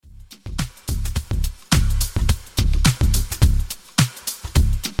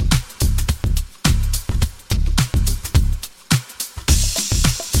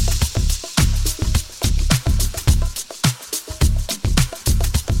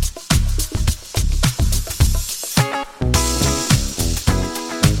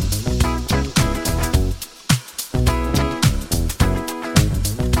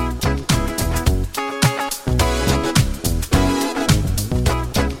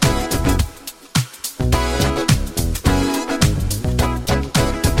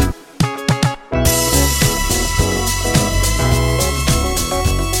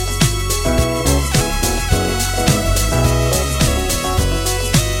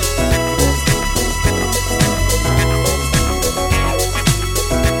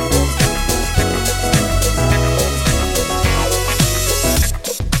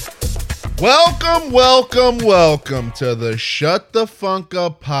Welcome to the Shut the Funk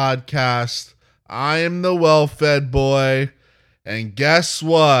Up podcast. I am the well-fed boy, and guess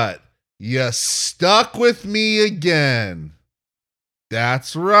what? You stuck with me again.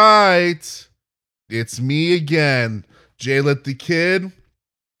 That's right. It's me again. Jaylet the kid.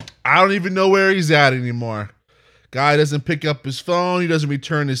 I don't even know where he's at anymore. Guy doesn't pick up his phone. He doesn't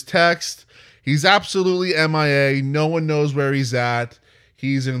return his text. He's absolutely MIA. No one knows where he's at.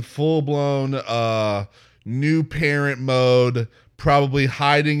 He's in full-blown new parent mode, probably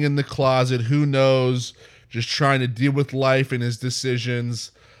hiding in the closet. Who knows? Just trying to deal with life and his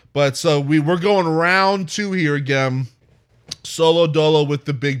decisions. But so we're going round 2 here again. Solo dolo with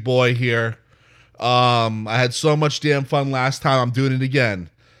the big boy here. I had so much damn fun last time. I'm doing it again.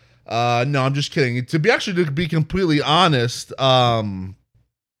 No, I'm just kidding. To be completely honest, I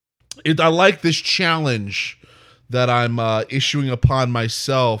like this challenge that I'm issuing upon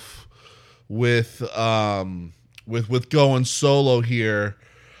myself with going solo here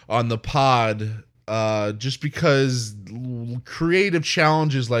on the pod. Just because creative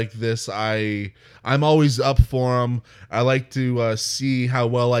challenges like this, I'm always up for them. I like to see how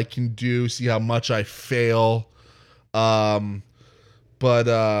well I can do, see how much I fail. So we're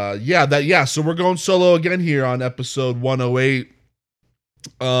going solo again here on episode 108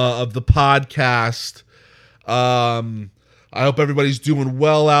 of the podcast. I hope everybody's doing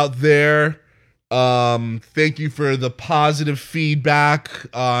well out there. Thank you for the positive feedback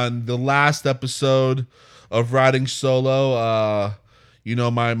on the last episode of riding solo.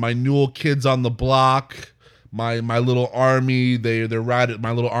 My new kids on the block, my little army, they're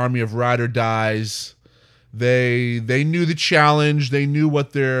my little army of ride or dies. They knew the challenge. They knew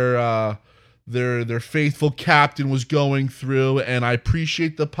what their faithful captain was going through, and I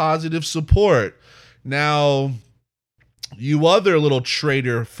appreciate the positive support. Now, you other little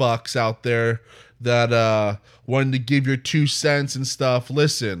traitor fucks out there that wanted to give your 2 cents and stuff,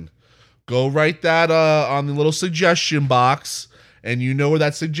 listen, go write that on the little suggestion box, and you know where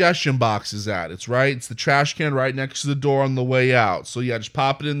that suggestion box is at. It's the trash can right next to the door on the way out. So yeah, just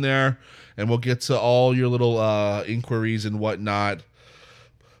pop it in there, and we'll get to all your little inquiries and whatnot.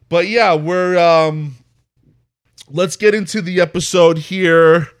 But yeah, let's get into the episode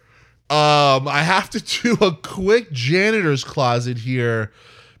here. I have to do a quick janitor's closet here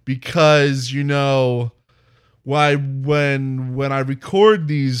because, when I record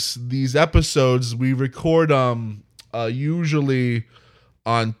these episodes, we record usually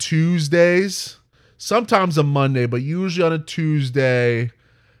on Tuesdays, sometimes a Monday, but usually on a Tuesday,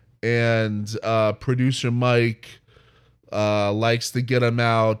 and producer Mike likes to get them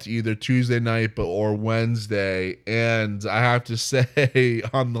out either Tuesday night or Wednesday. And I have to say,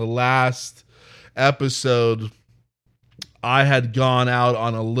 on the last episode, I had gone out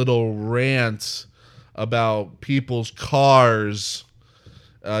on a little rant about people's cars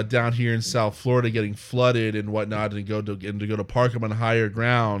down here in South Florida getting flooded and whatnot, and to go to park them on higher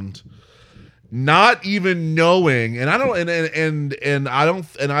ground. Not even knowing, and I'm not going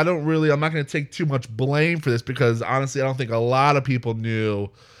to take too much blame for this, because honestly, I don't think a lot of people knew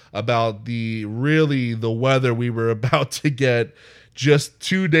about the weather we were about to get just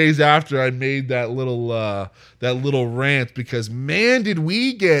 2 days after I made that little rant, because man, did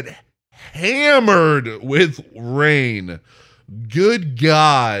we get hammered with rain. Good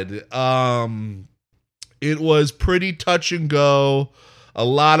God. It was pretty touch and go. A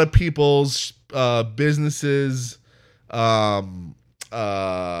lot of people's businesses, houses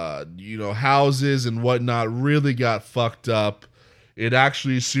and whatnot really got fucked up. It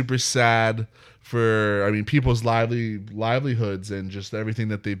actually is super sad for, people's livelihoods, and just everything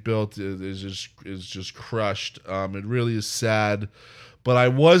that they built is just crushed. It really is sad, but I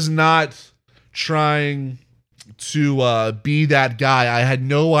was not trying to be that guy. I had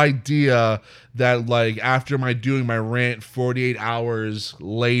no idea that, after doing my rant 48 hours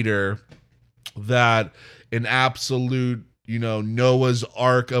later, that an absolute Noah's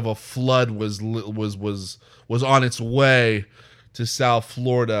Ark of a flood was on its way to South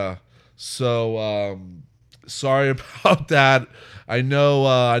Florida. So sorry about that. I know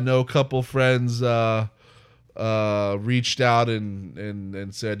a couple friends reached out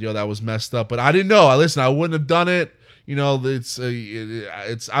and said, "Yo, that was messed up," but I didn't know. I wouldn't have done it. It's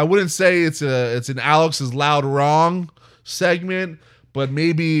I wouldn't say it's an Alex's Loud Wrong segment, but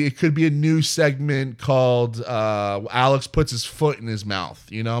maybe it could be a new segment called Alex puts his foot in his mouth.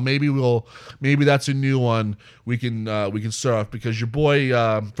 Maybe that's a new one we can start off, because your boy,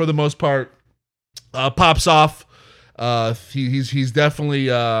 for the most part, pops off. He's definitely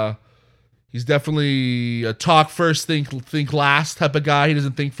a talk first, think last type of guy. He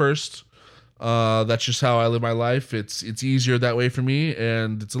doesn't think first. That's just how I live my life. It's easier that way for me,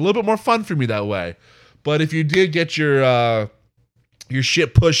 and it's a little bit more fun for me that way. But if you did get your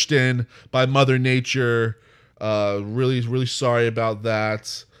shit pushed in by Mother Nature, really, really sorry about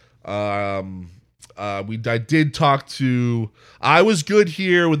that. I did talk to. I was good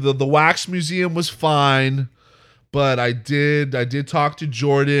here with the wax museum was fine, but I did talk to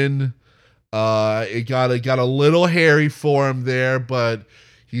Jordan. It got a little hairy for him there, but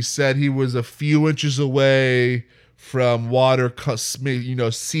he said he was a few inches away from water,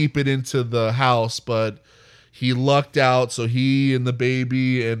 seeping into the house, but he lucked out. So he and the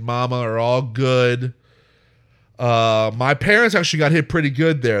baby and mama are all good. My parents actually got hit pretty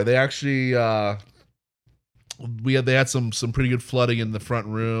good there. They actually, they had some pretty good flooding in the front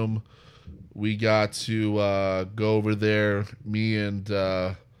room. We got to go over there, me and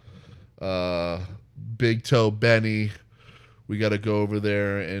Big Toe Benny. We got to go over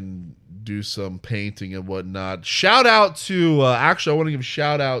there and do some painting and whatnot. Shout out to, actually, I want to give a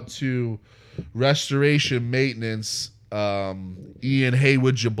shout out to Restoration Maintenance. Ian, hey,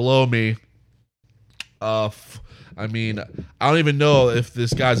 would you blow me? I mean, I don't even know if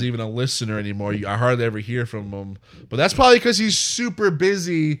this guy's even a listener anymore. I hardly ever hear from him. But that's probably because he's super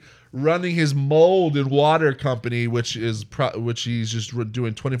busy running his mold and water company, which he's just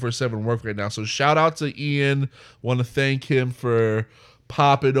doing 24/7 work right now. So shout out to Ian. Want to thank him for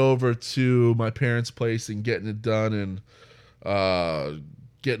popping over to my parents' place and getting it done and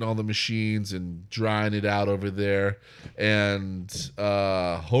getting all the machines and drying it out over there, and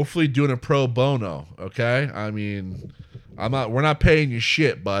hopefully doing a pro bono. Okay, I mean, we're not paying you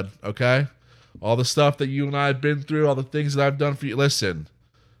shit, bud. Okay, all the stuff that you and I have been through, all the things that I've done for you.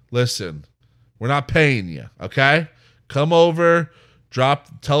 Listen, we're not paying you. Okay, come over,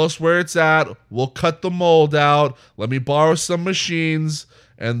 tell us where it's at. We'll cut the mold out. Let me borrow some machines,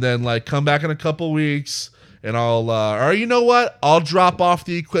 and then come back in a couple weeks. And or you know what? I'll drop off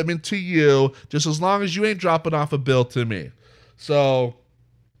the equipment to you, just as long as you ain't dropping off a bill to me. So,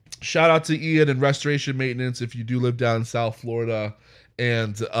 shout out to Ian and Restoration Maintenance if you do live down in South Florida,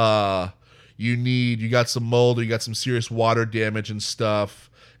 and you got some mold or you got some serious water damage and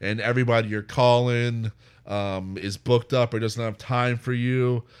stuff, and everybody you're calling is booked up or doesn't have time for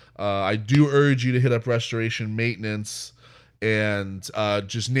you. I do urge you to hit up Restoration Maintenance. And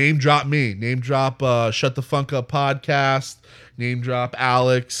just name drop me. Name drop Shut the Funk Up podcast. Name drop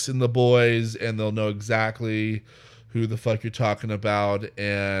Alex and the boys, and they'll know exactly who the fuck you're talking about.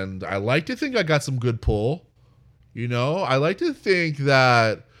 And I like to think I got some good pull. I like to think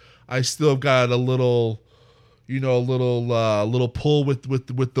that I still got a little pull with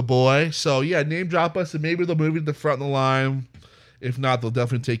the boy. So yeah, name drop us, and maybe they'll move you to the front of the line. If not, they'll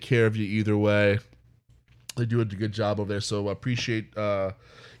definitely take care of you either way. They do a good job over there, so I appreciate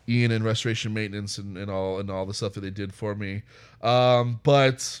Ian and Restoration Maintenance and all the stuff that they did for me.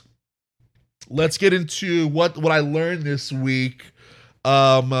 But let's get into what I learned this week.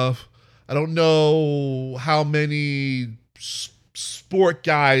 I don't know how many sport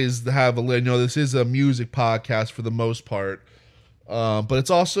guys have this is a music podcast for the most part, but it's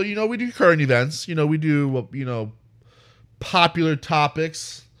also we do current events. We do popular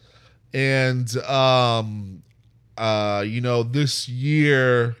topics. And, this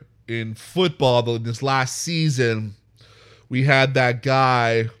year in football, this last season, we had that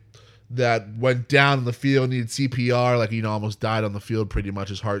guy that went down in the field, needed CPR, almost died on the field pretty much.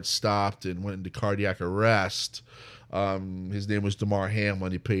 His heart stopped and went into cardiac arrest. His name was Damar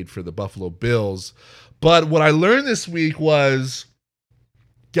Hamlin. He played for the Buffalo Bills. But what I learned this week was,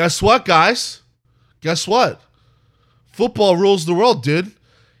 guess what, guys? Guess what? Football rules the world, dude.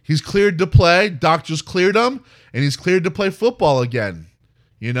 He's cleared to play. Doctors cleared him, and he's cleared to play football again.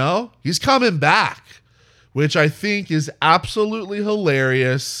 He's coming back, which I think is absolutely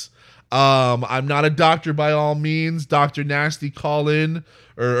hilarious. I'm not a doctor by all means. Dr. Nasty, call in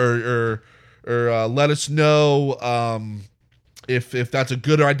or let us know if that's a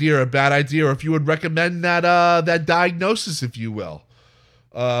good idea or a bad idea, or if you would recommend that diagnosis, if you will.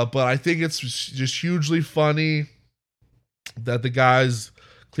 But I think it's just hugely funny that the guy's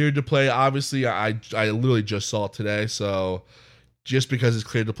cleared to play. Obviously, I literally just saw it today, so just because it's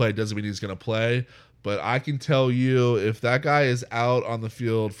cleared to play doesn't mean he's going to play. But I can tell you, if that guy is out on the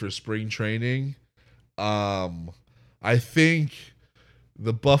field for spring training, I think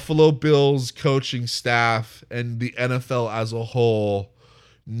the Buffalo Bills coaching staff and the NFL as a whole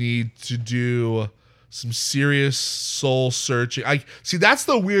need to do some serious soul searching. That's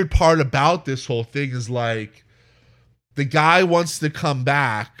the weird part about this whole thing is the guy wants to come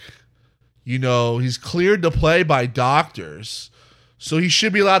back. He's cleared to play by doctors. So he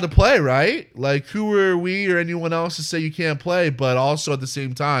should be allowed to play, right? Like, who are we or anyone else to say you can't play? But also at the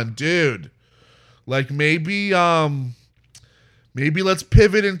same time, dude, like maybe let's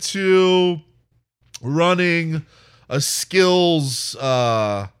pivot into running a skills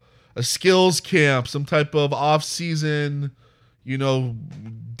camp, some type of off-season,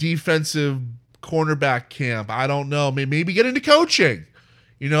 defensive cornerback camp. I don't know. Maybe get into coaching.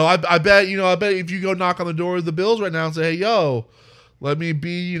 I bet if you go knock on the door of the Bills right now and say, hey, yo, let me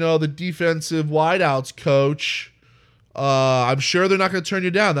be, the defensive wideouts coach. I'm sure they're not going to turn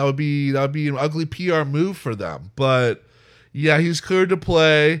you down. That would be an ugly PR move for them. But yeah, he's cleared to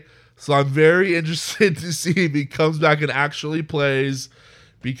play. So I'm very interested to see if he comes back and actually plays,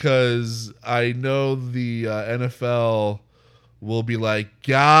 because I know the NFL will be like,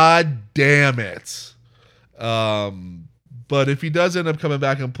 God damn it. But if he does end up coming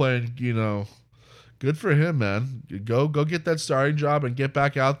back and playing, good for him, man. Go get that starting job and get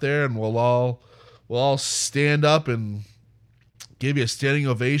back out there, and we'll all stand up and give you a standing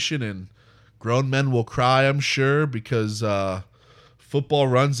ovation, and grown men will cry, I'm sure, because football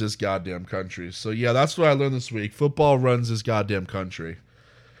runs this goddamn country. So yeah, that's what I learned this week. Football runs this goddamn country.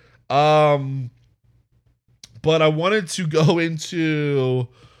 But I wanted to go into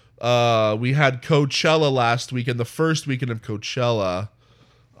we had Coachella last weekend, the first weekend of Coachella.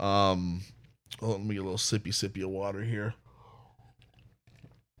 Let me get a little sippy of water here.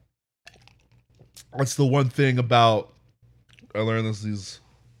 That's the one thing about, I learned this,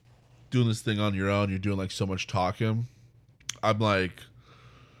 doing this thing on your own, you're doing like so much talking. I'm like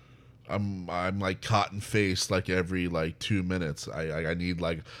cotton faced like every like 2 minutes. I need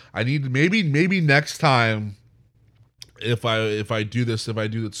maybe next time, if I do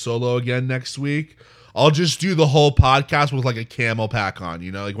it solo again next week, I'll just do the whole podcast with like a camel pack on,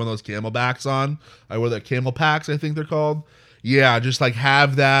 like one of those camelbacks on. I wear that camel packs, I think they're called. Yeah, just like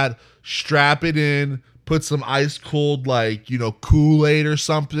have that, strap it in, put some ice cold like, Kool-Aid or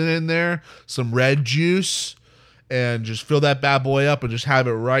something in there, some red juice, and just fill that bad boy up and just have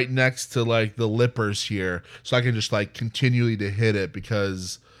it right next to like the lippers here, so I can just like continually to hit it,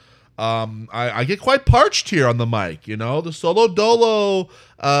 because I get quite parched here on the mic, the solo dolo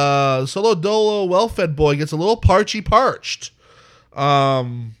well-fed boy gets a little parched.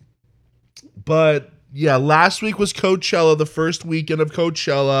 But yeah, last week was Coachella, the first weekend of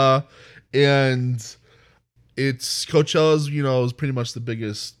Coachella, and Coachella's, is pretty much the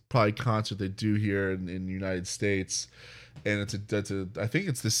biggest probably concert they do here in the United States, and I think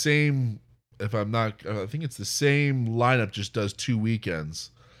it's the same. I think it's the same lineup, just does 2 weekends.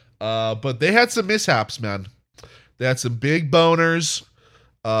 But they had some mishaps, man. They had some big boners.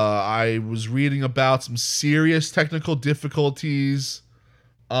 I was reading about some serious technical difficulties.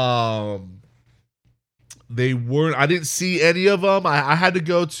 I didn't see any of them. I had to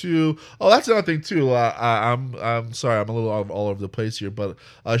go to, that's another thing too. I'm sorry, I'm a little all over the place here, but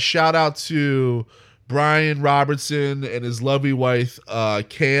a shout out to Brian Robertson and his lovely wife,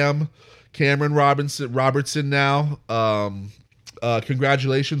 Cameron Robertson now.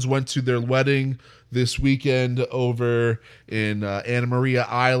 Congratulations, went to their wedding this weekend over in Anna Maria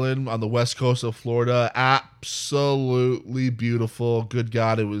Island on the west coast of Florida. Absolutely beautiful. Good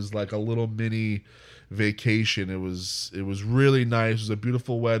God, it was like a little mini vacation. It was really nice. It was a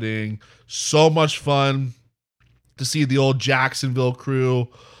beautiful wedding. So much fun to see the old Jacksonville crew,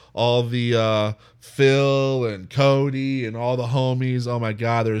 all the Phil and Cody and all the homies. Oh my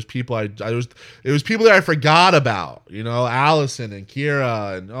God, there was people it was people that I forgot about. Allison and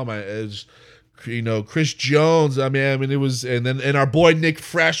Kira and Chris Jones. I mean it was, and our boy Nick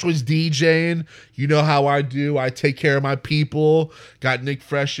Fresh was DJing. You know how I do. I take care of my people. Got Nick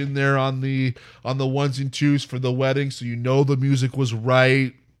Fresh in there on the ones and twos for the wedding, so the music was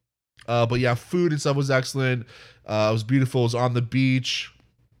right. But yeah, food and stuff was excellent. It was beautiful. It was on the beach.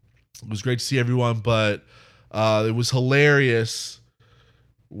 It was great to see everyone, but it was hilarious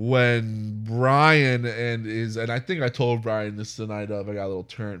when Brian and I think I told Brian this the night of, I got a little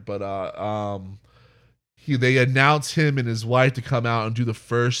turnt, but they announced him and his wife to come out and do the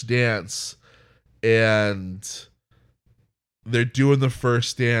first dance, and they're doing the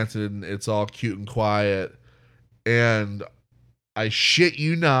first dance, and it's all cute and quiet, and I shit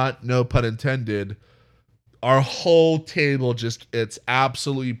you not, no pun intended, our whole table it's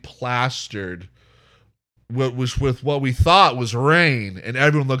absolutely plastered with what we thought was rain, and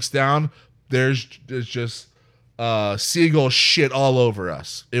everyone looks down, there's just seagull shit all over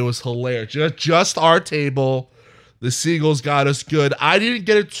us. It was hilarious. Just our table, the seagulls got us good. I didn't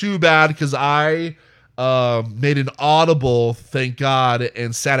get it too bad because I made an audible, thank God,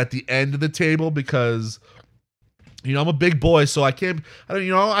 and sat at the end of the table because You know, I'm a big boy, so I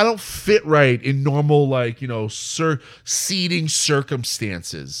don't fit right in normal, like, seating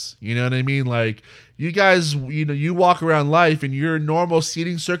circumstances. You know what I mean? Like, you guys, you walk around life and your normal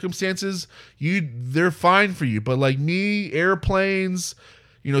seating circumstances, they're fine for you. But like me, airplanes,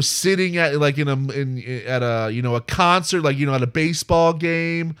 sitting at like at a a concert, like at a baseball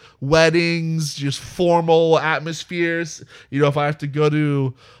game, weddings, just formal atmospheres. If I have to go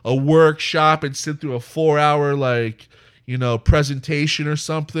to a workshop and sit through a 4-hour presentation or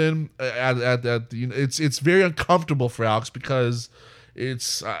something, it's very uncomfortable for Alex because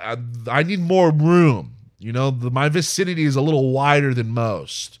I need more room. My vicinity is a little wider than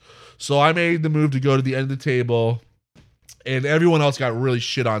most, so I made the move to go to the end of the table. And everyone else got really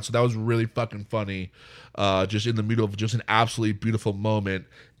shit on, so that was really fucking funny. Just in the middle of just an absolutely beautiful moment,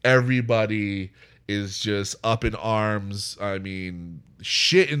 everybody is just up in arms. I mean,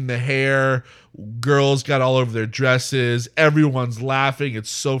 shit in the hair. Girls got all over their dresses. Everyone's laughing.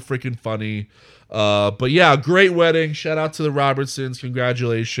 It's so freaking funny. But yeah, great wedding. Shout out to the Robertsons.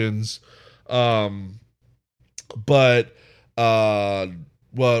 Congratulations. So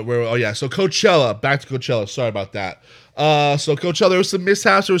Coachella. Back to Coachella. Sorry about that. So Coachella, there was some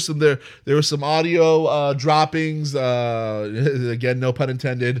mishaps. There was some audio droppings. Again, no pun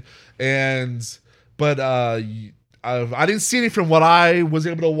intended. But I didn't see any from what I was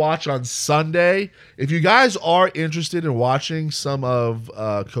able to watch on Sunday. If you guys are interested in watching some of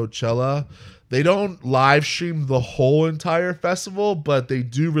Coachella, they don't live stream the whole entire festival, but they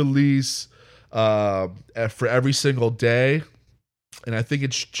do release for every single day. And I think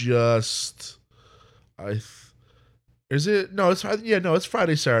it's just it's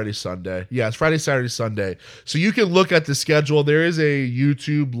Friday, Saturday, Sunday. Yeah, it's Friday, Saturday, Sunday. So you can look at the schedule. There is a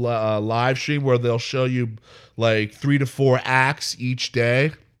YouTube live stream where they'll show you like 3 to 4 acts each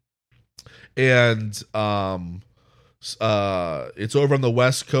day. And it's over on the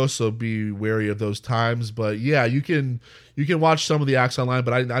West Coast, so be wary of those times. But yeah, you can watch some of the acts online,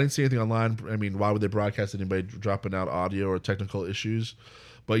 but I didn't see anything online. I mean, why would they broadcast anybody dropping out audio or technical issues?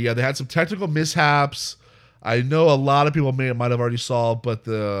 But yeah, they had some technical mishaps. I know a lot of people might have already saw, but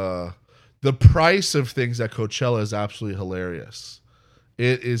the price of things at Coachella is absolutely hilarious.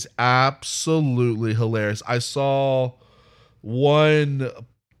 It is absolutely hilarious. I saw one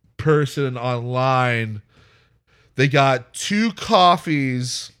person online. They got 2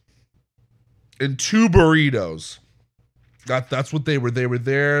 coffees and 2 burritos. That's what they were. They were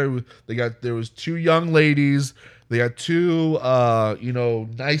there. There was 2 young ladies. They got 2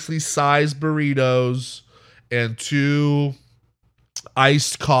 nicely sized burritos and 2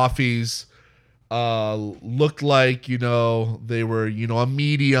 iced coffees. Looked like, they were, a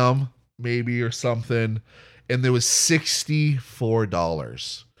medium maybe or something. And there was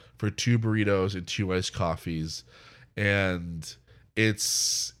 $64 for 2 burritos and 2 iced coffees. And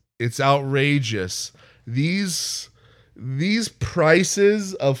it's outrageous. These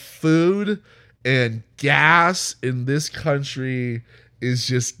prices of food and gas in this country is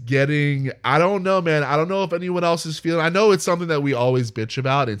just getting, I don't know, man. I don't know if anyone else is feeling. I know it's something that we always bitch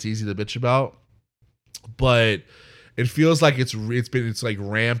about. It's easy to bitch about, but it feels like it's like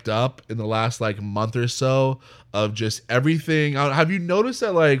ramped up in the last like month or so of just everything. Have you noticed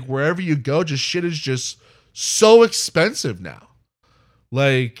that like wherever you go, just shit is just so expensive now?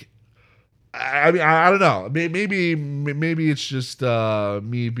 Like, I mean, I don't know. Maybe it's just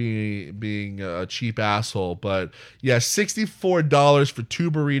me being a cheap asshole. But yeah, $64 for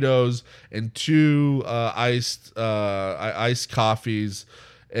 2 burritos and 2 iced coffees,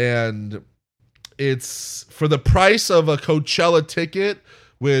 and it's for the price of a Coachella ticket,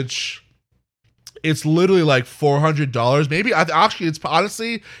 which it's literally like $400. Maybe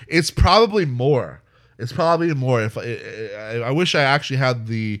it's probably more. It's probably more. If I wish I actually had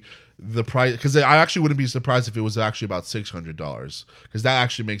the price, because I actually wouldn't be surprised if it was actually about $600, because that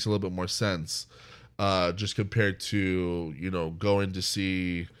actually makes a little bit more sense, just compared to going to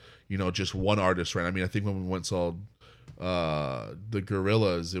see just one artist, right? I mean, I think when we went saw the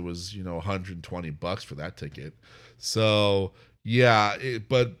Gorillas, it was $120 for that ticket. So yeah,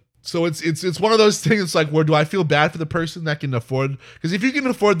 so it's one of those things. It's like, where do I feel bad for the person that can afford? Because if you can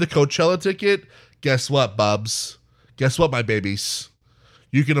afford the Coachella ticket, guess what, bubs? Guess what, my babies?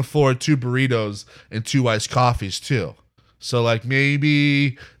 You can afford 2 burritos and 2 iced coffees too. So like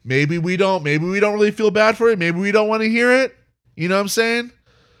maybe we don't really feel bad for it. Maybe we don't want to hear it. You know what I'm saying?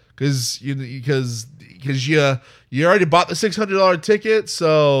 Because you already bought the $600 ticket,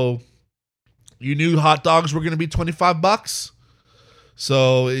 so you knew hot dogs were going to be $25.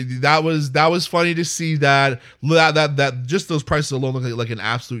 So that was funny to see that just those prices alone look like an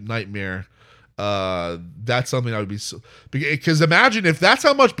absolute nightmare. That's something I would be so, because imagine if that's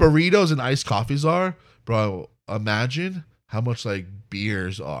how much burritos and iced coffees are, bro. Imagine how much like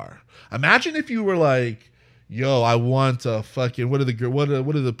beers are. Imagine if you were like, yo, I want a fucking what do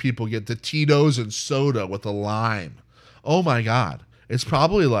the people get? The Tito's and soda with a lime. Oh my god, it's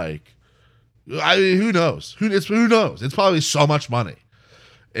probably like, who knows? Who knows? It's probably so much money,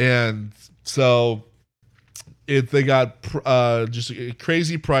 and so if they got just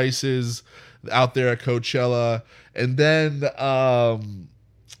crazy prices out there at Coachella, and then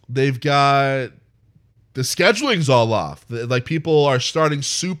they've got the scheduling's all off. Like people are starting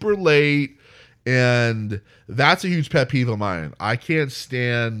super late, and that's a huge pet peeve of mine. I can't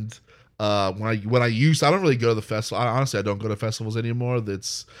stand I don't really go to the festival. Honestly, I don't go to festivals anymore.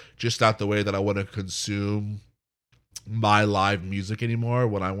 That's just not the way that I want to consume my live music anymore.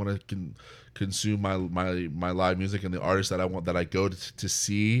 When I want to consume my live music and the artists that I go to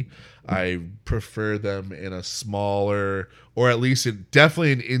see, I prefer them in a smaller, or at least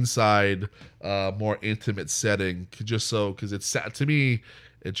definitely an inside, more intimate setting, because it's, to me,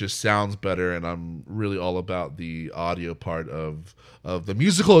 it just sounds better, and I'm really all about the audio part of the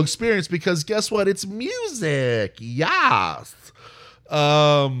musical experience, because guess what? It's music. Yes.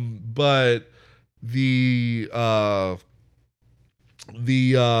 But the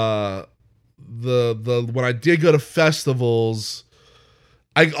when I did go to festivals,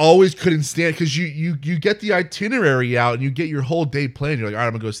 I always couldn't stand, because you get the itinerary out and you get your whole day planned. You're like, all right,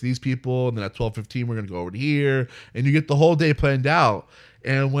 I'm gonna go see these people, and then at 12:15 we're gonna go over to here, and you get the whole day planned out.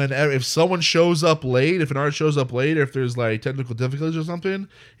 And if someone shows up late, if an artist shows up late, or if there's like technical difficulties or something,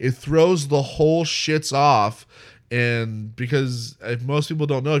 it throws the whole shits off. And because if most people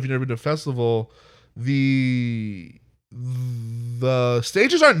don't know, if you've never been to a festival, the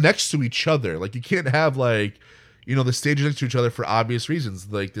stages aren't next to each other. Like you can't have like, the stages next to each other for obvious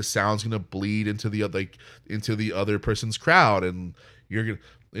reasons. Like the sound's gonna bleed into the other person's crowd, and you're gonna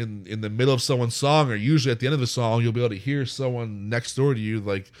in the middle of someone's song, or usually at the end of the song, you'll be able to hear someone next door to you,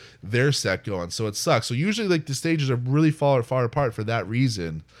 like their set going. So it sucks. So usually like the stages are really far apart for that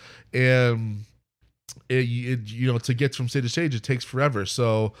reason, and to get from stage to stage, it takes forever.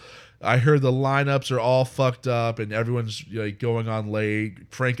 So I heard the lineups are all fucked up, and everyone's like going on late.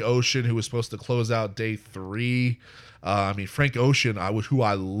 Frank Ocean, who was supposed to close out day 3, Frank Ocean, who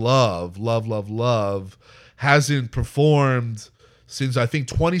I love, hasn't performed since I think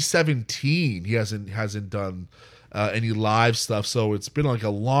 2017. He hasn't done any live stuff, so it's been like a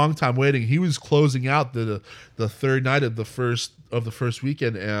long time waiting. He was closing out the third night of the first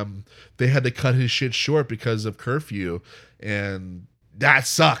weekend, and they had to cut his shit short because of curfew, and that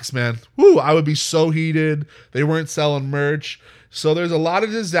sucks, man. Woo! I would be so heated. They weren't selling merch, so there's a lot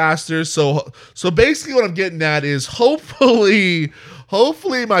of disasters. So basically, what I'm getting at is hopefully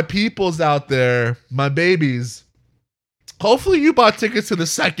my peoples out there, my babies. Hopefully you bought tickets to the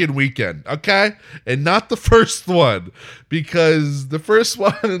second weekend, okay? And not the first one, because the first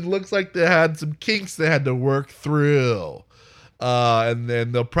one, it looks like they had some kinks they had to work through. And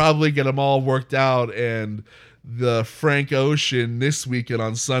then they'll probably get them all worked out, and the Frank Ocean this weekend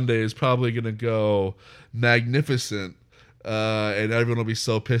on Sunday is probably going to go magnificent. And everyone will be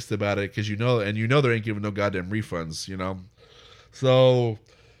so pissed about it, because there ain't giving no goddamn refunds, So,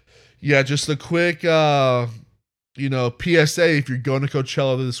 yeah, just a quick... PSA, if you're going to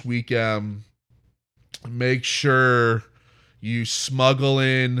Coachella this weekend, make sure you smuggle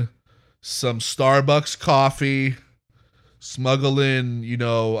in some Starbucks coffee, smuggle in,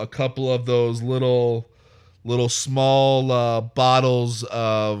 a couple of those little small bottles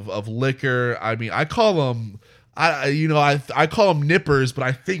of liquor. I call them, I call them nippers, but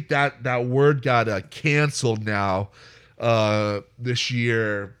I think that word got canceled now this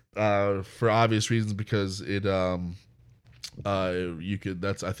year. For obvious reasons, because I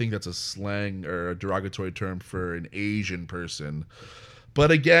think that's a slang or a derogatory term for an Asian person.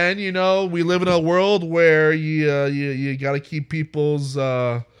 But again, we live in a world where you got to keep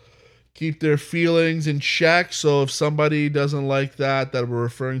keep their feelings in check. So if somebody doesn't like that we're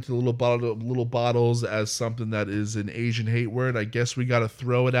referring to the little bottles as something that is an Asian hate word, I guess we got to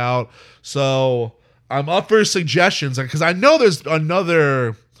throw it out. So I'm up for suggestions, because I know there's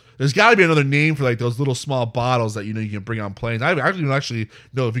got to be another name for like those little small bottles that you can bring on planes. I don't actually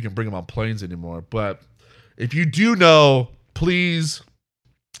know if you can bring them on planes anymore. But if you do know, please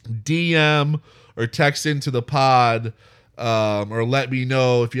DM or text into the pod, or let me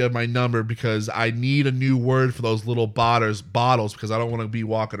know if you have my number, because I need a new word for those little bottles, because I don't want to be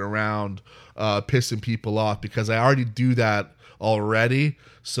walking around pissing people off, because I already do that already.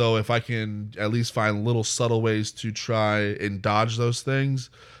 So if I can at least find little subtle ways to try and dodge those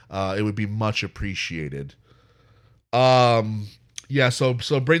things, it would be much appreciated. Yeah, so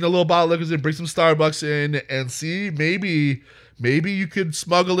bring the little bottle of liquors in, bring some Starbucks in, and see, maybe you could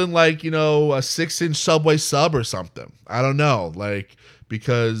smuggle in, like, you know, a 6-inch Subway sub or something. I don't know, like,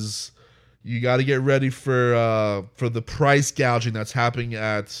 because you got to get ready for the price gouging that's happening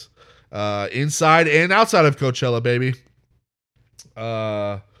at inside and outside of Coachella, baby.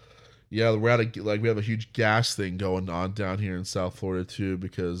 Yeah, we have a huge gas thing going on down here in South Florida too,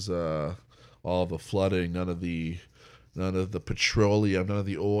 because all the flooding, none of the petroleum, none of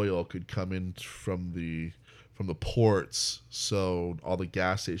the oil could come in from the ports, so all the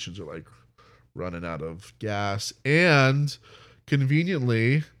gas stations are like running out of gas, and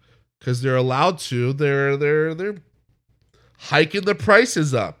conveniently, because they're allowed to, they're hiking the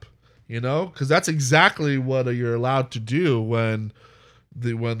prices up, you know, because that's exactly what you're allowed to do when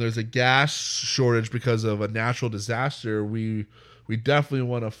there's a gas shortage because of a natural disaster. We definitely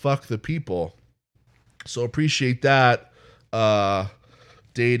want to fuck the people. So appreciate that,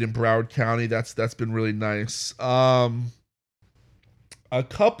 Dade and Broward County. That's been really nice. A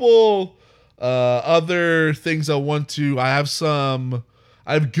couple other things I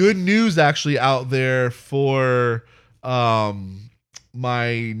have good news actually out there for my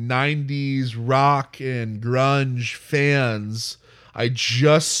 90s rock and grunge fans. I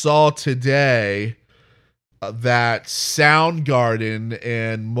just saw today that Soundgarden,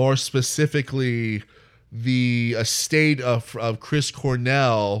 and more specifically the estate of Chris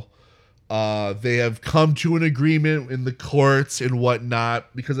Cornell, they have come to an agreement in the courts and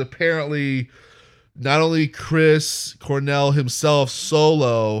whatnot, because apparently not only Chris Cornell himself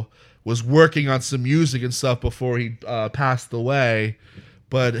solo was working on some music and stuff before he passed away,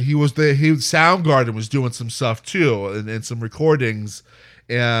 but Soundgarden was doing some stuff too, and some recordings,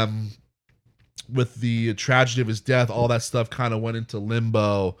 and with the tragedy of his death, all that stuff kind of went into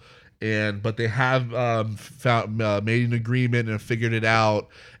limbo. But they have made an agreement and figured it out,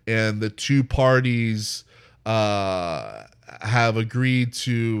 and the two parties have agreed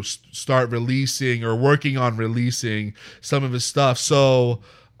to start releasing or working on releasing some of his stuff. So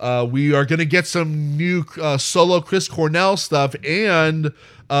we are going to get some new solo Chris Cornell stuff and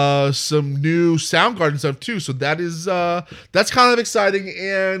some new Soundgarden stuff too. So that's kind of exciting,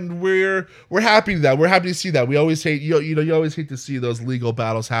 and we're happy that we're happy to see that. We always hate you always hate to see those legal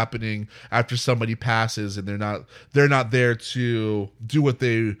battles happening after somebody passes and they're not there to do what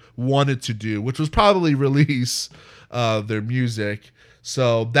they wanted to do, which was probably release their music.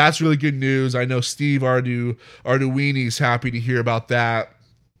 So that's really good news. I know Steve Arduini's happy to hear about that.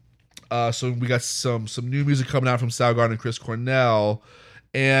 So we got some new music coming out from Soundgarden and Chris Cornell.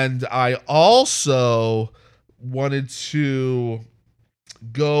 And I also wanted to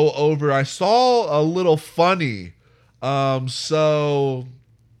go over, I saw a little funny. So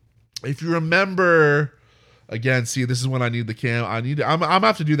if you remember, again, see, this is when I need the cam. I'm gonna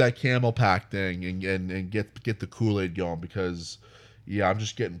have to do that camel pack thing and get the Kool-Aid going, because yeah, I'm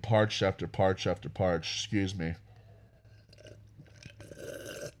just getting parched after parched after parched. Excuse me.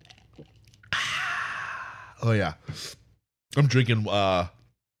 Oh yeah, I'm drinking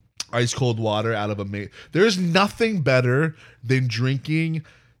ice cold water out of a There's nothing better than drinking.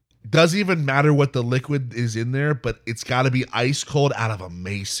 Doesn't even matter what the liquid is in there, but it's got to be ice cold out of a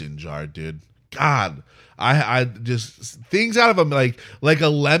mason jar, dude. God, I just things out of a like a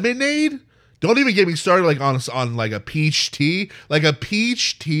lemonade. Don't even get me started like on like a peach tea,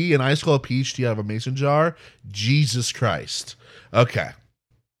 an ice cold peach tea out of a mason jar. Jesus Christ. Okay.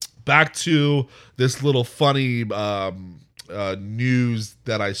 Back to this little funny news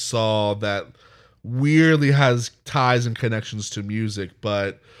that I saw that weirdly has ties and connections to music.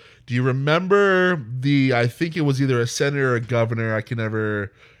 But do you remember I think it was either a senator or a governor, I can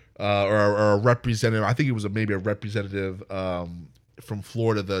never, or a representative, I think it was maybe a representative from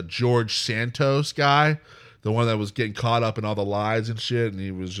Florida, the George Santos guy, the one that was getting caught up in all the lies and shit, and he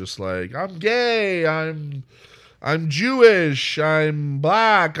was just like, I'm gay, I'm Jewish, I'm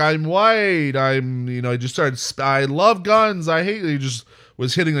black, I'm white, he just started, I love guns, I hate, he just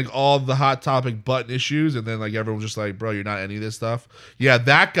was hitting like all the hot topic button issues, and then like everyone was just like, bro, you're not any of this stuff. Yeah,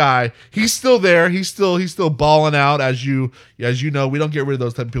 that guy, he's still there, he's still balling out, as you know, we don't get rid of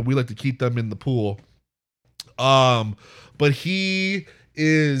those type of people, we like to keep them in the pool. But he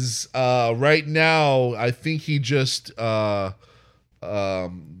is, right now, I think he just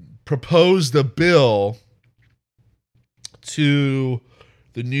proposed a bill to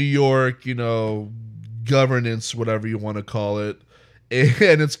the New York, governance, whatever you want to call it.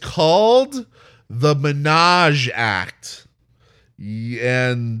 And it's called the Minaj Act.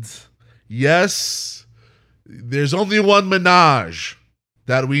 And yes, there's only one Minaj.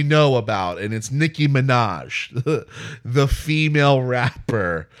 that we know about, and it's Nicki Minaj, the female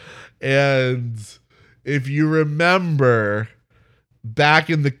rapper. And if you remember back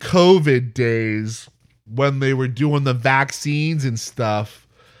in the COVID days when they were doing the vaccines and stuff,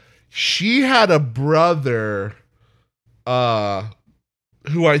 she had a brother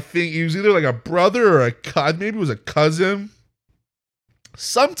who I think he was either like a brother or maybe it was a cousin,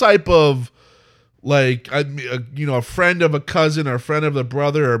 some type of like a friend of a cousin or a friend of the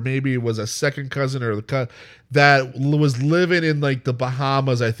brother, or maybe it was a second cousin or that was living in like the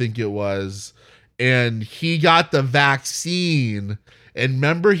Bahamas, I think it was, and he got the vaccine, and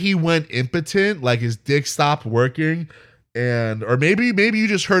remember he went impotent, like his dick stopped working. Or maybe you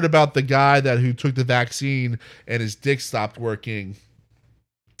just heard about the guy who took the vaccine and his dick stopped working,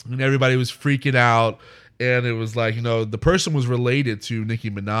 and everybody was freaking out. And it was like, the person was related to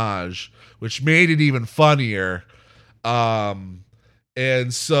Nicki Minaj, which made it even funnier. And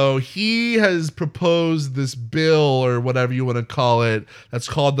so he has proposed this bill, or whatever you want to call it, that's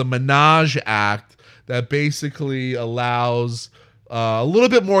called the Minaj Act, that basically allows a little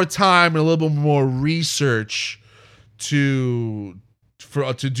bit more time and a little bit more research for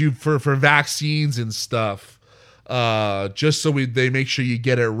vaccines and stuff. Just so they make sure you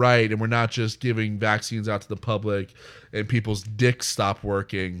get it right, and we're not just giving vaccines out to the public and people's dicks stop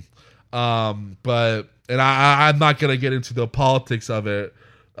working. I'm not gonna get into the politics of it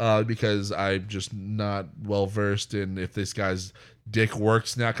because I'm just not well versed in if this guy's dick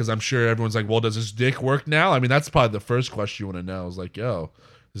works now. Because I'm sure everyone's like, well, does his dick work now? I mean, that's probably the first question you want to know. Is like, yo,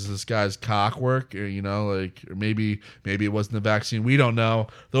 does this guy's cock work? Or, or maybe it wasn't the vaccine. We don't know.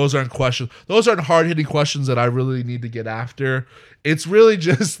 Those aren't questions. Those aren't hard-hitting questions that I really need to get after. It's really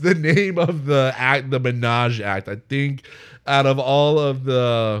just the name of the act, the Minaj Act. I think out of all of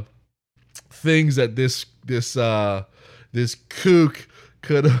the things that this kook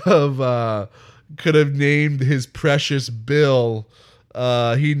could have named his precious bill,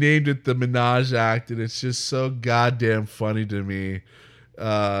 he named it the Minaj Act, and it's just so goddamn funny to me.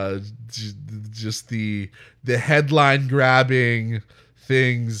 Just the headline grabbing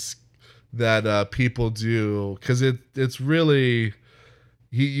things that people do, because it's really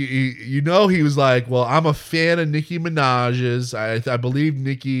he was like, well, I'm a fan of Nicki Minaj's. I believe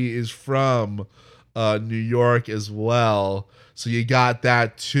Nicki is from New York as well, so you got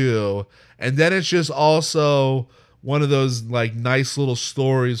that too. And then it's just also one of those like nice little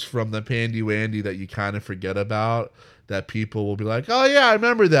stories from the Pandy Wandy that you kind of forget about, that people will be like, oh yeah, I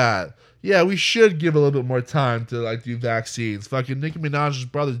remember that. Yeah, we should give a little bit more time to like do vaccines. Fucking Nicki Minaj's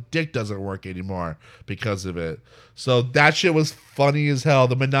brother's dick doesn't work anymore because of it. So that shit was funny as hell.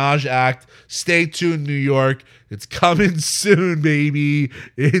 The Minaj Act. Stay tuned, New York. It's coming soon, baby.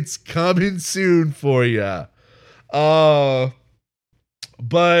 It's coming soon for ya. But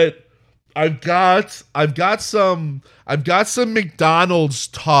I've got some McDonald's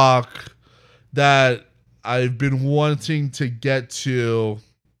talk that I've been wanting to get to,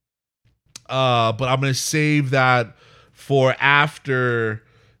 but I'm gonna save that for after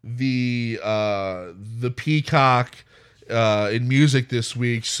the Peacock in music this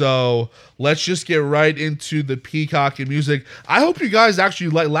week. So let's just get right into the Peacock in music. I hope you guys actually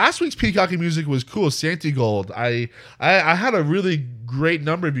like last week's Peacock in music. Was cool. Santi Gold. I had a really great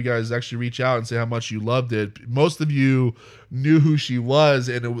number of you guys actually reach out and say how much you loved it. Most of you knew who she was,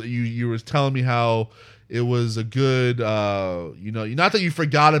 and you were telling me how it was a good, not that you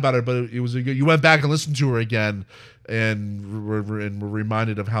forgot about her, but it was a good. You went back and listened to her again, and were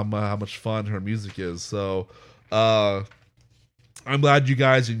reminded of how much fun her music is. So, I'm glad you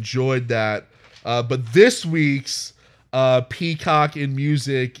guys enjoyed that. But this week's Peacock in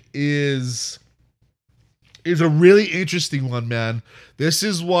music is a really interesting one, man. This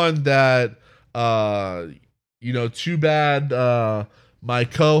is one that, too bad my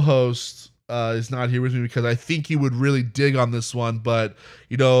co-host is not here with me, because I think he would really dig on this one. But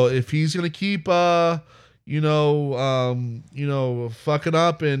if he's gonna keep fucking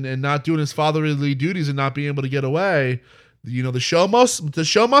up and not doing his fatherly duties and not being able to get away, the show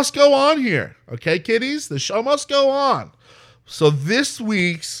must go on here. Okay, kiddies, the show must go on. So this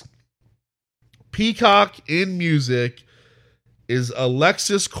week's Peacock in music is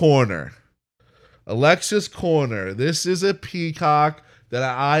Alexis Korner. Alexis Korner. This is a Peacock that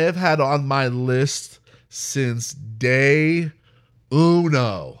I have had on my list since day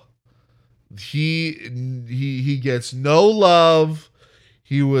uno. He gets no love.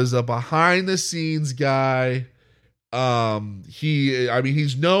 He was a behind the scenes guy.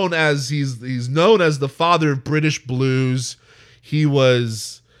 He's known as the father of British blues. He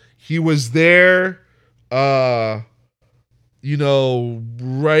was there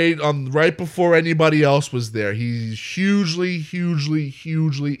right before anybody else was there. He's hugely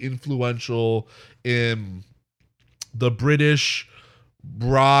influential in the British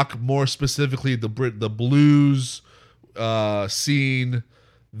rock, more specifically the blues scene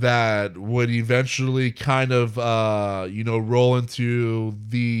that would eventually kind of roll into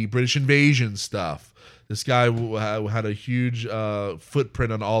the British invasion stuff. This guy had a huge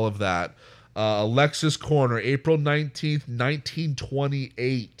footprint on all of that. Alexis Korner, April 19th,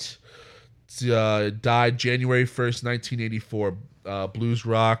 1928. Died January 1st, 1984. Blues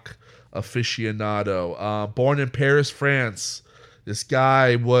rock aficionado. Born in Paris, France. This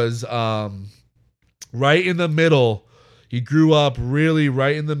guy was right in the middle. He grew up really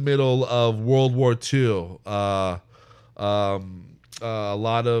right in the middle of World War II. A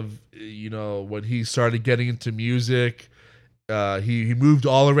lot of, when he started getting into music, he moved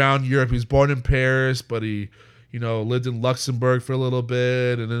all around Europe. He was born in Paris, but he, lived in Luxembourg for a little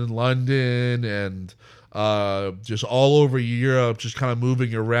bit, and then in London, and just all over Europe, just kind of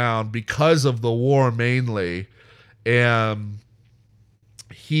moving around because of the war mainly. And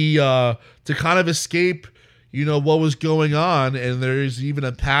he, to kind of escape, what was going on, and there's even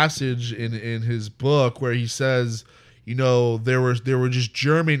a passage in his book where he says, there were just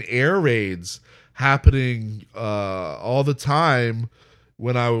German air raids happening all the time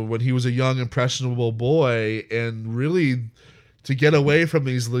when he was a young impressionable boy, and really to get away from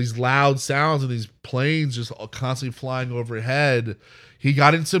these loud sounds and these planes just constantly flying overhead, he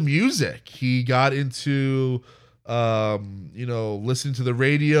got into music. He got into listening to the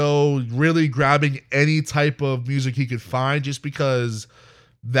radio, really grabbing any type of music he could find, just because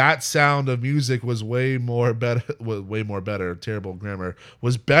that sound of music was way more better. Terrible grammar.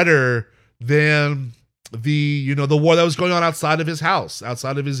 Was better than the war that was going on outside of his house,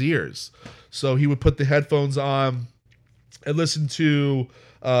 outside of his ears. So he would put the headphones on and listen to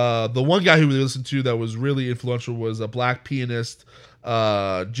the one guy who we listened to that was really influential was a black pianist,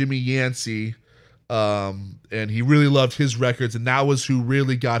 Jimmy Yancey. And he really loved his records, and that was who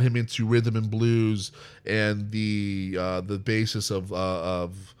really got him into rhythm and blues and the basis of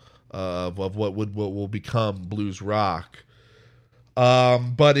what will become blues rock.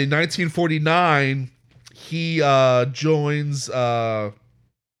 But in 1949, he joins the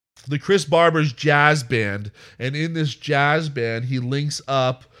Chris Barber's jazz band, and in this jazz band, he links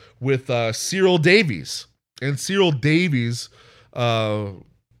up with Cyril Davies. And Cyril Davies,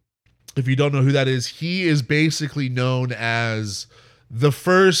 if you don't know who that is, he is basically known as the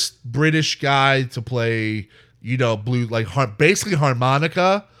first British guy to play, blues, basically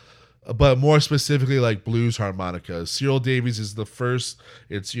harmonica, but more specifically like blues harmonica. Cyril Davies is the first,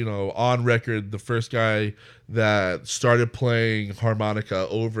 it's, on record, the first guy that started playing harmonica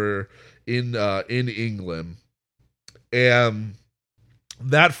over in England. And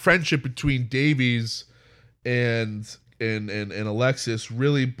that friendship between Davies and Alexis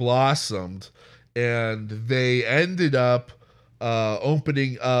really blossomed, and they ended up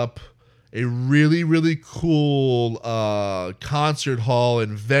opening up a really cool concert hall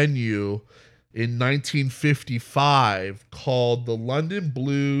and venue in 1955 called the London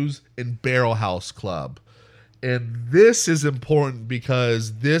Blues and Barrel House Club. And this is important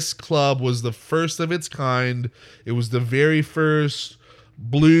because this club was the first of its kind. It was the very first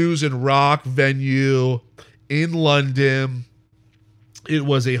blues and rock venue in London. It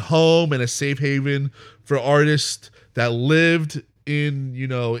was a home and a safe haven for artists that lived in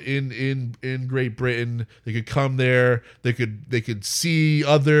Great Britain. They could come there. They could see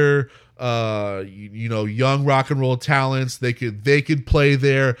other young rock and roll talents. They could play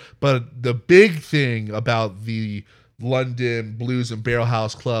there. But the big thing about the London Blues and Barrel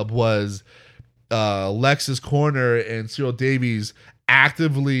House Club was Alexis Korner and Cyril Davies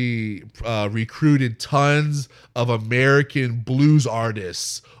actively recruited tons of American blues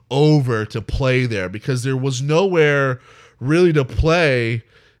artists over to play there, because there was nowhere really to play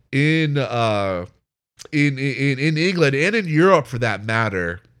in England and in Europe for that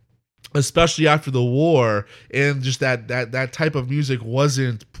matter, especially after the war, and just that type of music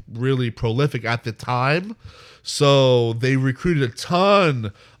wasn't really prolific at the time. So they recruited a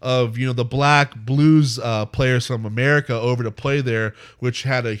ton of, the black blues players from America over to play there, which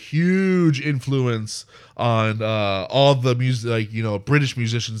had a huge influence on all the music, British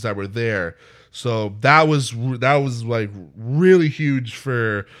musicians that were there. So that was like really huge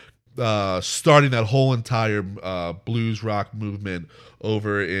for starting that whole entire blues rock movement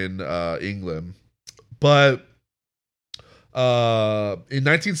over in England. But in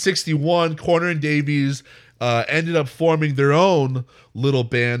 1961, Korner and Davies ended up forming their own little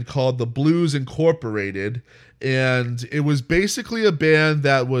band called the Blues Incorporated. And it was basically a band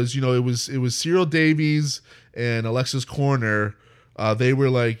that was, it was Cyril Davies and Alexis Korner. They were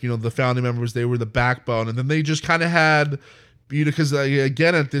like, the founding members. They were the backbone. And then they just kind of had, because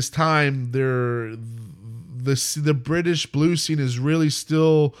again, at this time, the British blues scene is really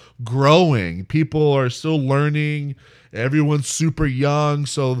still growing. People are still learning. Everyone's super young.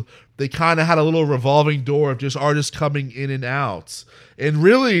 So they kind of had a little revolving door of just artists coming in and out. And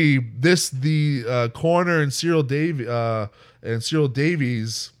really, Korner and Cyril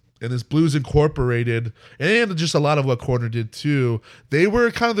Davies and this Blues Incorporated, and just a lot of what Korner did too, they were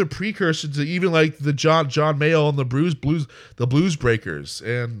kind of the precursor to even like the John Mayall and the Blues Breakers.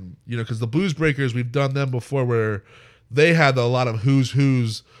 And because the Blues Breakers, we've done them before, where they had a lot of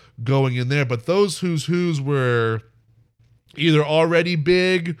who's going in there, but those who's were either already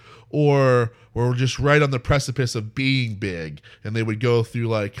big or were just right on the precipice of being big, and they would go through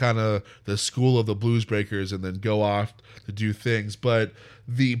like kind of the school of the Blues Breakers and then go off to do things. But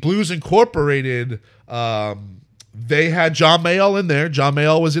the Blues Incorporated, they had John Mayall in there. John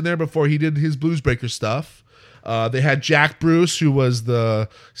Mayall was in there before he did his Blues Breaker stuff. They had Jack Bruce, who was the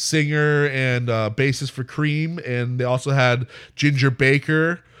singer and bassist for Cream, and they also had Ginger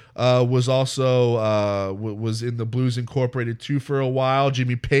Baker, was also was in the Blues Incorporated too for a while.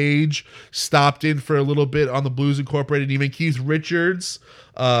 Jimmy Page stopped in for a little bit on the Blues Incorporated. Even Keith Richards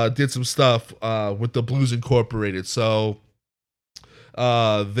did some stuff with the Blues Incorporated. So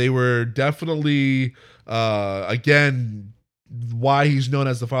they were definitely, again, why he's known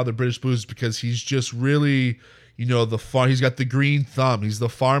as the father of British blues is because he's just really, he's got the green thumb. He's the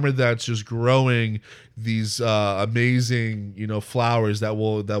farmer that's just growing these amazing, flowers that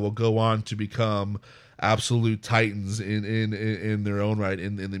will go on to become absolute titans in their own right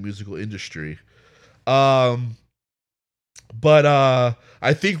in the musical industry. But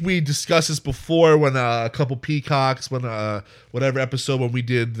I think we discussed this before when a couple Peacocks, whatever episode when we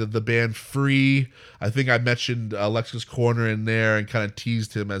did the band Free. I think I mentioned Alexis Korner in there and kind of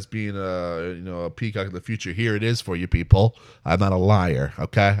teased him as being a peacock in the future. Here it is for you people. I'm not a liar,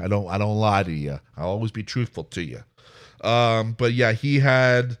 okay? I don't lie to you. I'll always be truthful to you. But yeah, he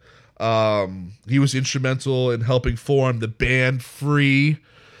was instrumental in helping form the band Free.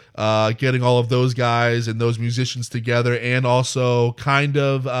 Getting all of those guys and those musicians together, and also kind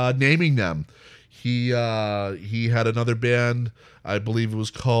of naming them. He had another band, I believe it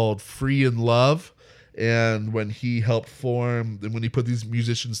was called Free in Love, and when he helped form, and when he put these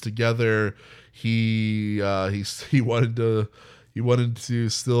musicians together, he wanted to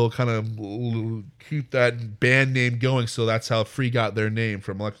still kind of keep that band name going, so that's how Free got their name,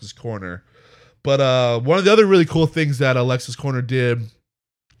 from Alexis Korner. But one of the other really cool things that Alexis Korner did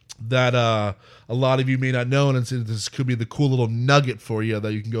that a lot of you may not know, and this could be the cool little nugget for you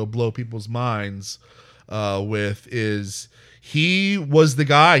that you can go blow people's minds with, is he was the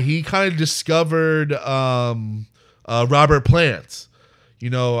guy. He kind of discovered Robert Plant.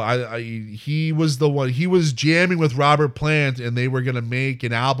 He was the one. He was jamming with Robert Plant, and they were going to make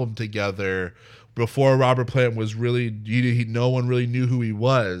an album together before Robert Plant was really, no one really knew who he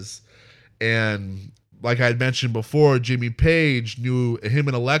was. And like I had mentioned before, Jimmy Page knew him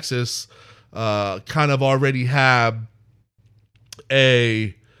and Alexis kind of already had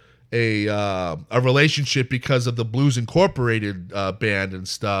a relationship because of the Blues Incorporated band and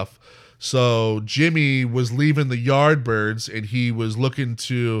stuff. So Jimmy was leaving the Yardbirds, and he was looking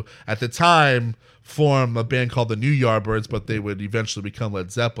to, at the time, form a band called the New Yardbirds, but they would eventually become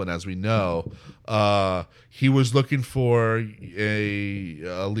Led Zeppelin, as we know. He was looking for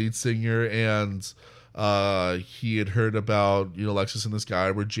a lead singer, and he had heard about Alexis and this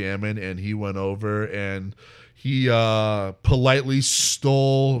guy were jamming, and he went over and he politely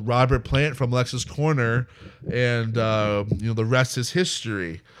stole Robert Plant from Alexis Korner, and the rest is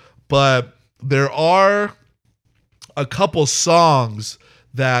history. But there are a couple songs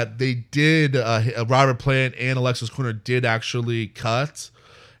that they did, Robert Plant and Alexis Korner did actually cut,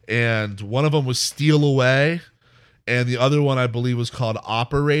 and one of them was Steal Away. And the other one, I believe, was called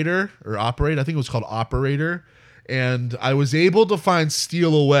Operator, or Operate. I think it was called Operator. And I was able to find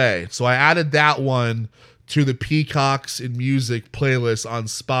Steal Away. So I added that one to the Peacocks in Music playlist on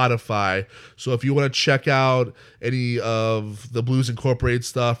Spotify. So if you want to check out any of the Blues Incorporated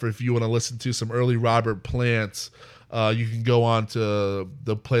stuff, or if you want to listen to some early Robert Plant, you can go on to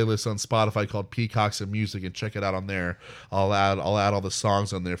the playlist on Spotify called Peacocks in Music and check it out on there. I'll add all the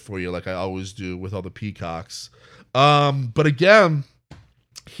songs on there for you, like I always do with all the Peacocks. But again,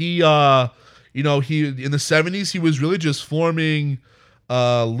 he in the 70s, he was really just forming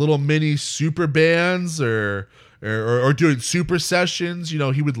little mini super bands or doing super sessions. You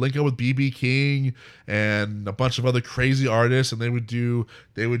know, he would link up with BB King and a bunch of other crazy artists, and they would do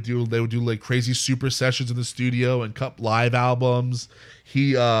like crazy super sessions in the studio and cut live albums.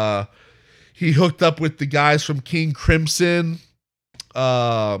 He hooked up with the guys from King Crimson,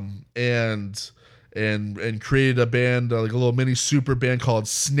 and created a band, like a little mini super band called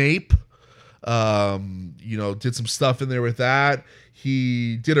Snape. You know, did some stuff in there with that.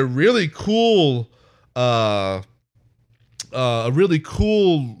 He did a really cool like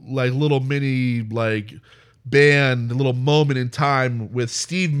little mini like band, a little moment in time with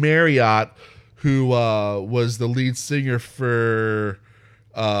Steve Marriott, who was the lead singer for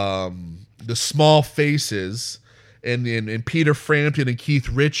the Small Faces, and Peter Frampton and Keith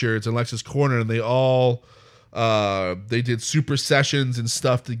Richards and Alexis Korner, and they all they did super sessions and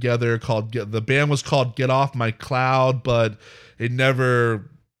stuff together. The band was called Get Off My Cloud, but they never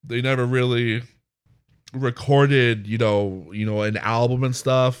really recorded, you know, an album and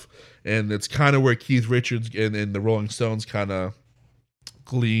stuff. And it's kind of where Keith Richards and the Rolling Stones kind of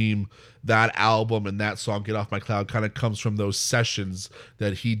gleam. That album and that song Get Off My Cloud kind of comes from those sessions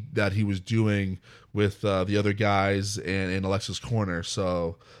that he was doing with the other guys and Alexis Korner.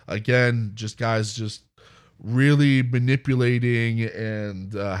 So again, just really manipulating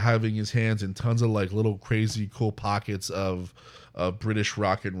and having his hands in tons of like little crazy cool pockets of British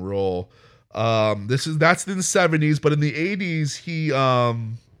rock and roll. That's in the 70s, but in the 80s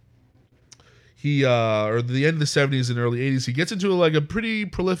or the end of the 70s and early 80s, he gets into like a pretty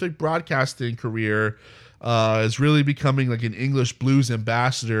prolific broadcasting career, is really becoming like an English blues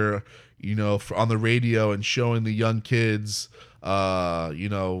ambassador, you know, on the radio and showing the young kids, you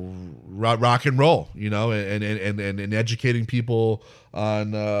know, rock and roll, you know, and educating people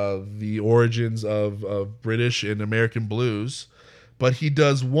on the origins of British and American blues. But he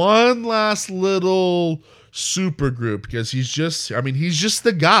does one last little super group because he's just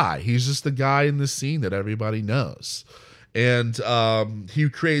the guy. He's just the guy in the scene that everybody knows. And he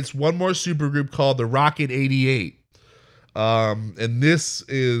creates one more super group called the Rocket 88. And this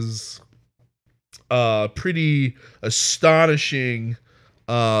is pretty astonishing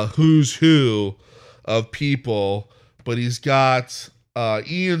who's who of people. But he's got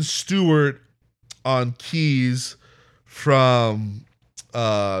Ian Stewart on keys from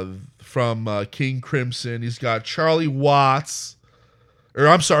King Crimson. He's got Charlie Watts, or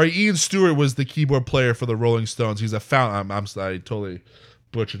I'm sorry, Ian Stewart was the keyboard player for the Rolling Stones. He's a found. I totally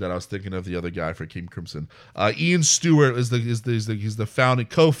butchered that. I was thinking of the other guy for King Crimson. Ian Stewart is the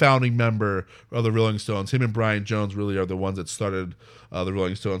co-founding member of the Rolling Stones. Him and Brian Jones really are the ones that started the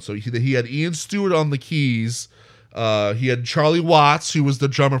Rolling Stones. So he had Ian Stewart on the keys. He had Charlie Watts, who was the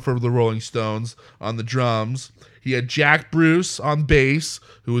drummer for the Rolling Stones, on the drums. He had Jack Bruce on bass,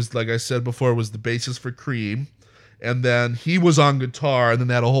 who was, like I said before, was the bassist for Cream. And then he was on guitar, and then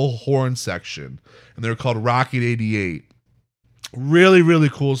they had a whole horn section. And they were called Rocket 88. Really, really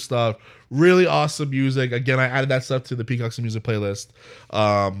cool stuff. Really awesome music. Again, I added that stuff to the Peacocks and Music playlist.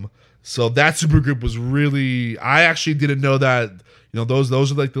 So that supergroup was really... I actually didn't know that... You know, those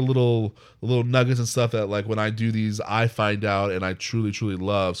are like the little nuggets and stuff that, like, when I do these, I find out and I truly, truly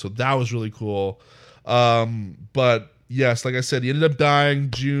love. So that was really cool. But yes, like I said, he ended up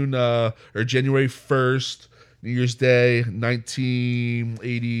dying January 1st, New Year's Day,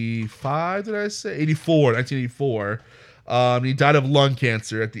 1985. Did I say 1984? He died of lung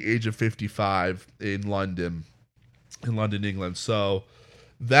cancer at the age of 55 in London, England. So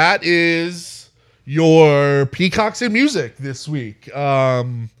that is your Peacocks and Music this week.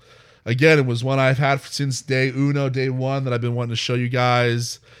 Again, it was one I've had since day one that I've been wanting to show you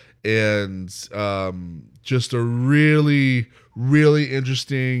guys. And just a really, really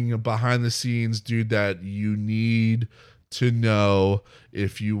interesting behind the scenes dude that you need to know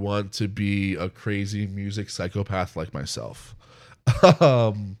if you want to be a crazy music psychopath like myself.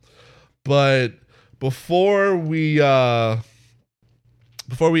 But before we end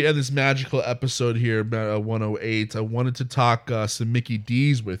this magical episode here, 108, I wanted to talk some Mickey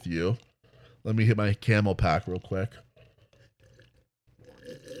D's with you. Let me hit my camel pack real quick.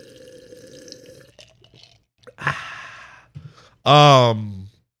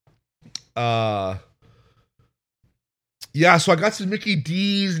 Yeah, so I got some Mickey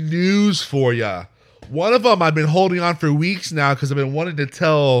D's news for you. One of them I've been holding on for weeks now because I've been wanting to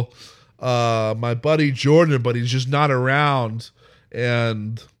tell my buddy Jordan, but he's just not around,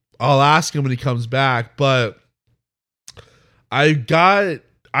 and I'll ask him when he comes back. But I've got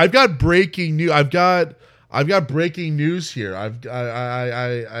breaking news. I've got breaking news here. I've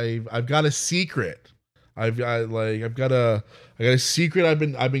got a secret. I've got a secret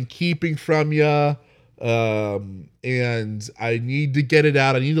I've been keeping from you. And I need to get it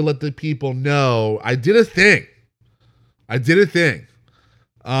out. I need to let the people know I did a thing.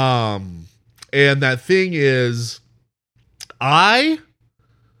 And that thing is, I'm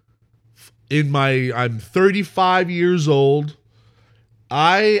 35 years old.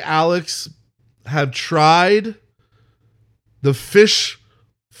 Alex, have tried the fish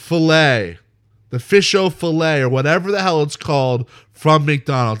fillet, the fish-o fillet, or whatever the hell it's called from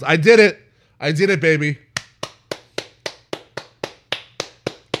McDonald's. I did it, baby.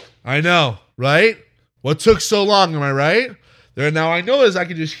 I know, right? What took so long, am I right? Now I know as I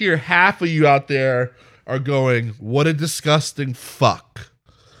can just hear half of you out there are going, what a disgusting fuck.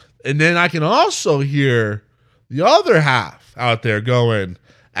 And then I can also hear the other half out there going,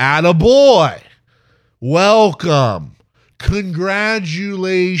 attaboy, welcome,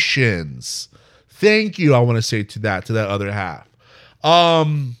 congratulations, thank you, I want to say to that other half.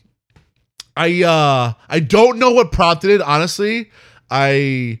 I don't know what prompted it, honestly.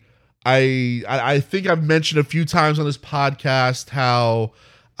 I think I've mentioned a few times on this podcast how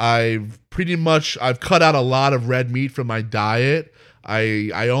I've cut out a lot of red meat from my diet.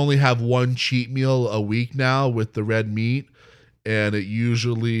 I only have one cheat meal a week now with the red meat, and it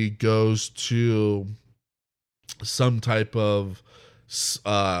usually goes to some type of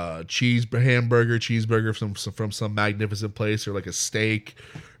cheeseburger from some magnificent place, or like a steak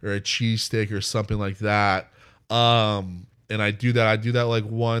or a cheesesteak or something like that. And I do that like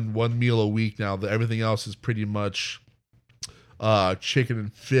one meal a week now. Everything else is pretty much chicken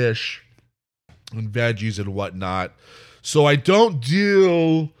and fish and veggies and whatnot. So I don't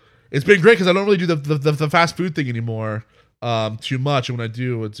do. It's been great because I don't really do the fast food thing anymore too much. And when I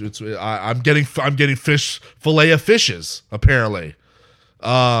do, I'm getting fillet of fishes apparently.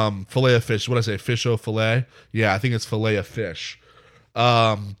 Fillet of fish. What did I say? Fish-o fillet. Yeah, I think it's fillet of fish.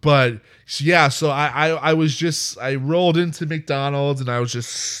 But yeah, so I rolled into McDonald's and I was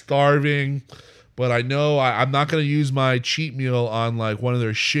just starving, but I know I'm not going to use my cheat meal on like one of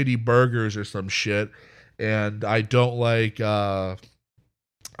their shitty burgers or some shit. And I don't like their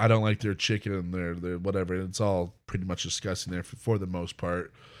chicken and their whatever. It's all pretty much disgusting there for the most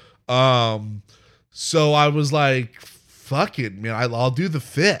part. So I was like, fuck it, man. I'll do the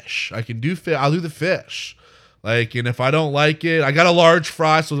fish. I'll do the fish. Like, and if I don't like it, I got a large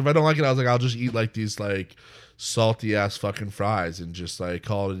fry, so if I don't like it, I was like, I'll just eat like these like salty ass fucking fries and just like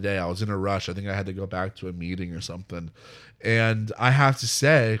call it a day. I was in a rush. I think I had to go back to a meeting or something. And I have to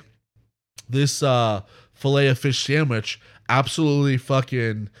say, this filet of fish sandwich absolutely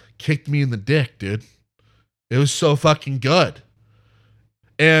fucking kicked me in the dick, dude. It was so fucking good.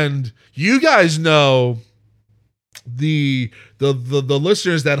 And you guys know, the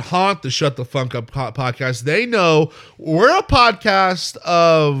listeners that haunt the Shut the Funk Up podcast, they know we're a podcast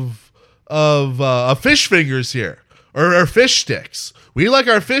of fish fingers here, or fish sticks. We like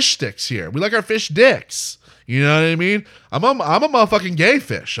our fish sticks here. We like our fish dicks. You know what I mean? I'm a motherfucking gay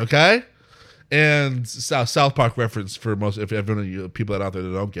fish, okay? And South Park reference for most, if everyone of you people that out there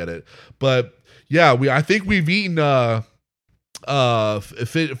that don't get it. But yeah, I think we've eaten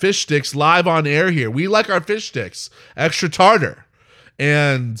fish sticks live on air here. We like our fish sticks extra tartar,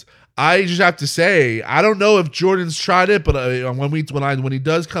 and I just have to say, I don't know if Jordan's tried it, but when he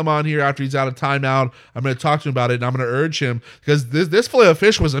does come on here after he's out of timeout, I'm going to talk to him about it, and I'm going to urge him, because this fillet of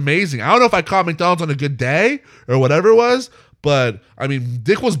fish was amazing. I don't know if I caught McDonald's on a good day or whatever it was, but I mean,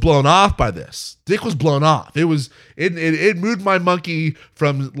 Dick was blown off by this. Dick was blown off. It moved my monkey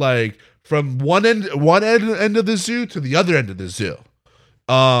from one end of the zoo to the other end of the zoo.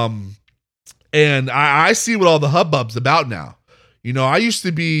 And I see what all the hubbub's about now. You know, I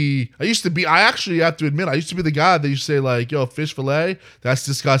actually have to admit, I used to be the guy that used to say like, yo, fish fillet, that's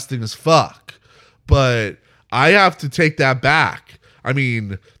disgusting as fuck. But I have to take that back. I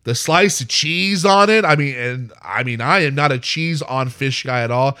mean, the slice of cheese on it, I am not a cheese on fish guy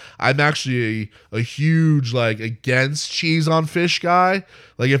at all. I'm actually a huge, like, against cheese on fish guy.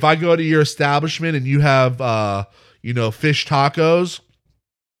 Like, if I go to your establishment and you have, fish tacos,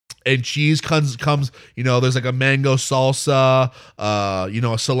 and cheese comes, there's like a mango salsa, a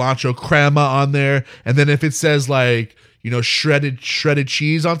cilantro crema on there. And then if it says like, shredded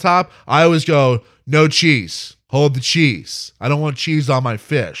cheese on top, I always go, no cheese. Hold the cheese. I don't want cheese on my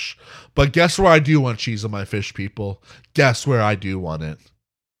fish. But guess where I do want cheese on my fish, people? Guess where I do want it?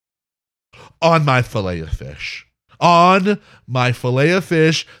 On my filet of fish. On my filet of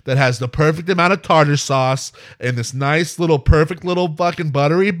fish that has the perfect amount of tartar sauce and this nice little perfect little fucking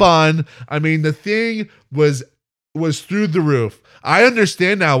buttery bun. I mean, the thing was through the roof. I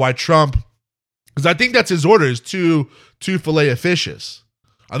understand now why Trump Because I think that's his order is two fillet of fishes.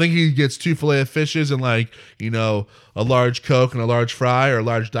 I think he gets 2 fillet of fishes and like, you know, a large Coke and a large fry or a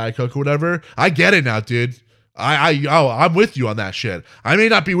large Diet Coke or whatever. I get it now, dude. I'm with you on that shit. I may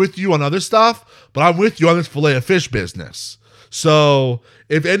not be with you on other stuff, but I'm with you on this fillet of fish business. So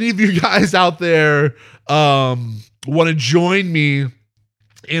if any of you guys out there want to join me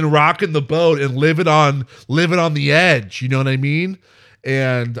in rocking the boat and living on the edge, you know what I mean?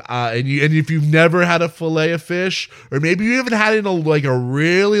 And if you've never had a fillet of fish, or maybe you haven't had it in a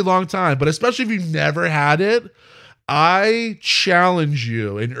really long time, but especially if you've never had it, I challenge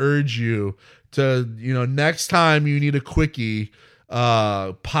you and urge you to, you know, next time you need a quickie,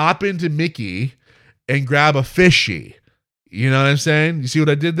 pop into Mickey and grab a fishy. You know what I'm saying? You see what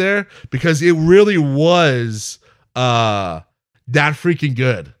I did there? Because it really was that freaking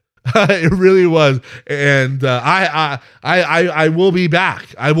good. It really was. And I will be back.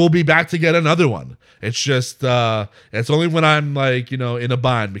 I will be back to get another one. It's just it's only when I'm like, you know, in a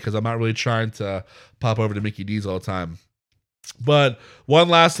bind, because I'm not really trying to pop over to Mickey D's all the time. But one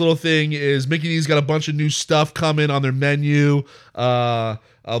last little thing is Mickey D's got a bunch of new stuff coming on their menu. A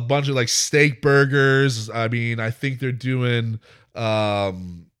bunch of like steak burgers. I mean, I think they're doing they're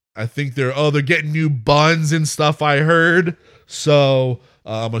getting new buns and stuff, I heard. So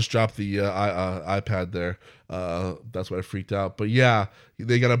I almost dropped the iPad there. That's why I freaked out. But yeah,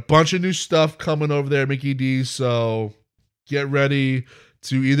 they got a bunch of new stuff coming over there at Mickey D's. So get ready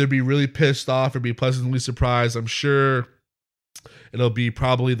to either be really pissed off or be pleasantly surprised. I'm sure it'll be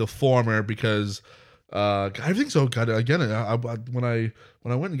probably the former, because everything's so good. Again, when I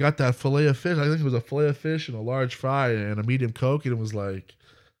went and got that fillet of fish, I think it was a fillet of fish and a large fry and a medium Coke, and it was like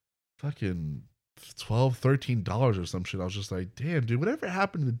fucking $12-13 or some shit. I was just like, damn, dude, whatever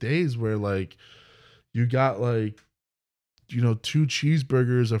happened to the days where like you got like, you know, 2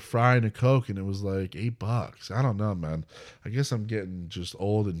 cheeseburgers, a fry, and a Coke, and it was like $8. I don't know, man. I guess I'm getting just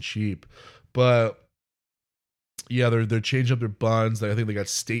old and cheap. But yeah, they're changing up their buns. Like, I think they got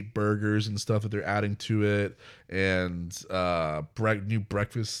state burgers and stuff that they're adding to it, and new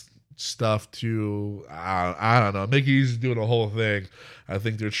breakfast stuff too. I don't know. Mickey's doing a whole thing. I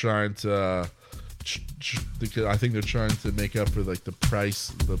think they're trying to. I think they're trying to make up for like the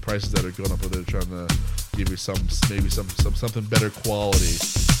prices that are going up, but they're trying to give you something better quality.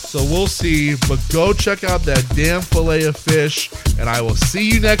 So we'll see. But go check out that damn fillet of fish, and I will see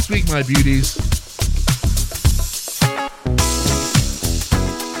you next week, my beauties.